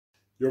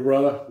Yo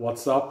brother,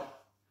 what's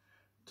up?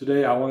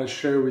 Today I want to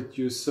share with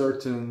you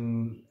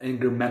certain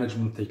anger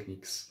management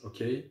techniques,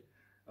 okay?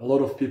 A lot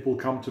of people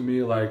come to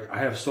me like, I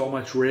have so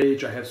much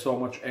rage, I have so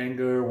much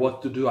anger,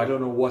 what to do? I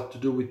don't know what to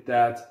do with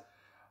that.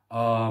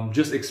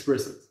 Just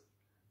express it.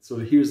 So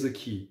here's the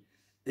key.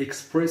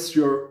 Express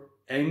your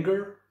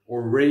anger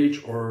or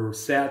rage or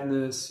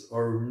sadness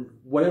or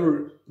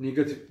whatever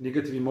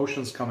negative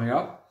emotions coming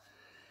up.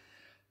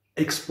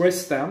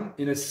 Express them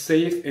in a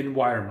safe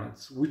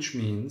environment, which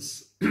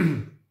means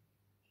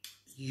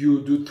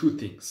you do two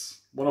things.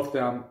 One of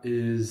them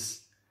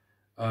is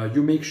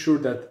you make sure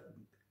that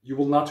you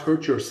will not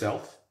hurt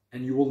yourself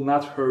and you will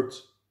not hurt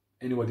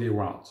anybody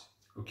around,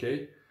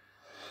 okay?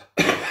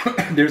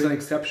 There's an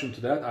exception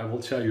to that, I will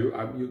tell you.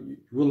 You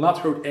will not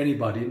hurt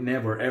anybody,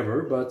 never,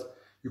 ever, but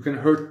you can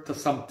hurt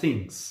some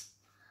things.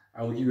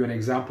 I will give you an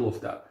example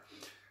of that.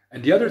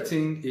 And the other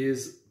thing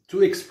is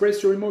to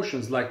express your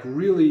emotions, like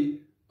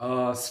really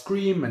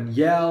scream and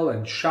yell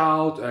and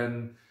shout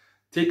and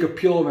take a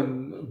pillow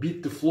and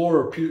beat the floor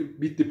or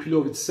beat the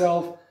pillow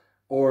itself,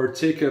 or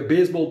take a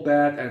baseball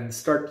bat and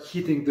start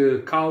hitting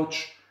the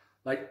couch,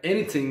 like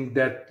anything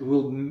that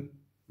will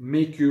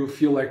make you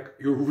feel like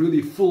you're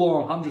really full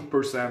on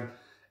 100%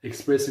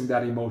 expressing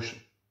that emotion,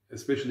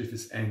 especially if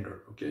it's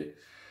anger, okay?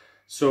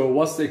 So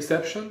what's the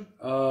exception?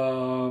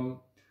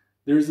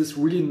 There's this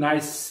really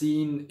nice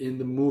scene in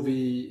the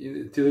movie, in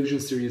the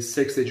television series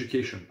Sex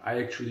Education.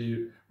 I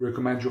actually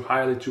recommend you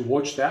highly to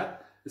watch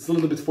that. It's a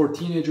little bit for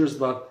teenagers,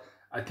 but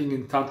I think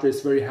in Tantra it's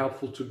very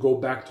helpful to go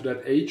back to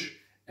that age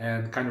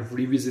and kind of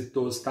revisit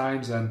those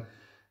times. And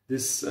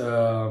this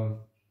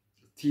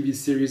TV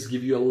series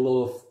give you a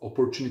lot of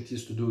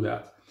opportunities to do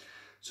that.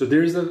 So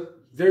there is a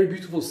very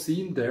beautiful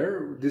scene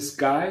there. This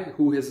guy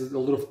who has a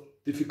lot of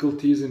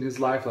difficulties in his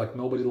life, like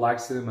nobody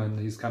likes him and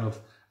he's kind of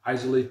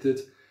isolated.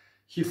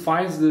 He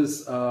finds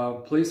this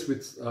place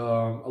with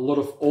a lot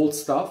of old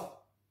stuff,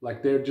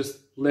 like they're just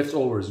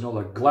leftovers, you know,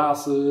 like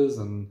glasses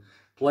and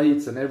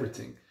plates and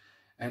everything.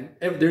 And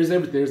there's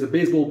everything. There's a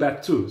baseball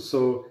bat too.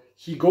 So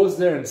he goes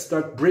there and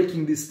starts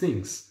breaking these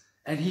things.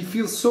 And he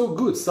feels so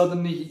good.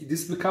 Suddenly,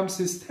 this becomes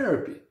his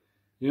therapy.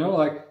 You know,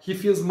 like he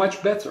feels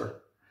much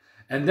better.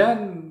 And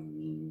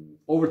then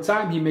over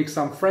time, he makes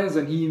some friends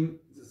and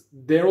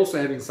they're also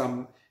having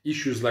some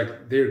issues,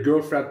 like their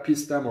girlfriend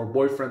pissed them or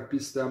boyfriend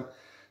pissed them.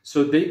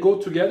 So they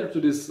go together to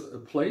this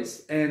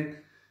place and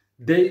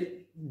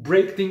they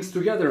break things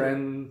together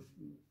and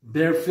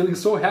they're feeling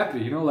so happy,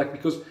 you know, like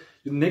because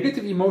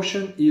negative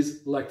emotion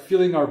is like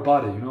filling our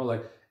body, you know,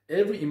 like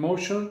every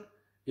emotion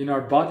in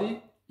our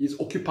body is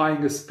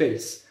occupying a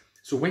space.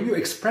 So when you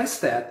express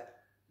that,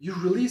 you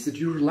release it,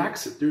 you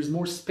relax it. There's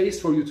more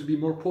space for you to be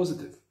more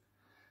positive,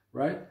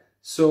 right?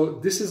 So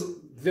this is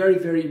very,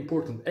 very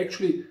important.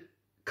 Actually,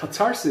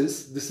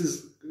 catharsis, this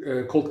is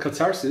called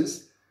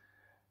catharsis,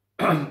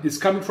 it's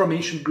coming from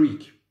ancient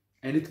Greek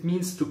and it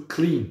means to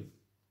clean.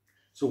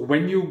 So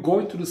when you go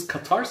into this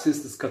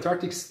catharsis, this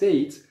cathartic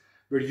state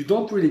where you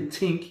don't really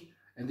think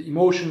and the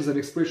emotions and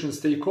expressions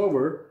take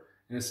over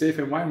in a safe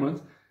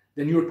environment,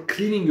 then you're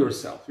cleaning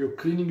yourself, you're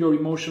cleaning your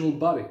emotional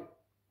body.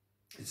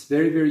 It's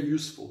very, very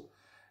useful.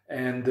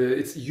 And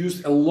it's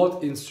used a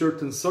lot in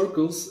certain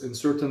circles, in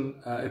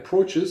certain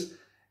approaches,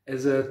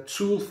 as a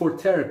tool for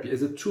therapy,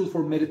 as a tool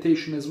for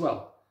meditation as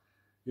well.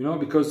 You know,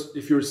 because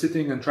if you're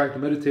sitting and trying to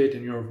meditate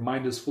and your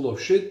mind is full of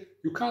shit,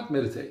 you can't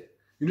meditate.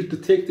 You need to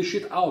take the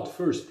shit out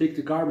first, take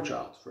the garbage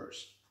out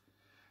first.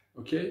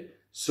 Okay?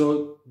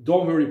 So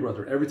don't worry,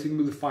 brother, everything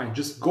will be fine.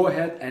 Just go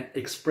ahead and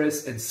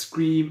express and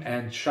scream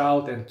and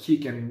shout and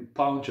kick and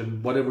punch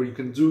and whatever you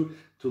can do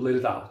to let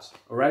it out.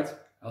 All right?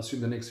 I'll see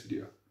you in the next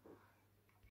video.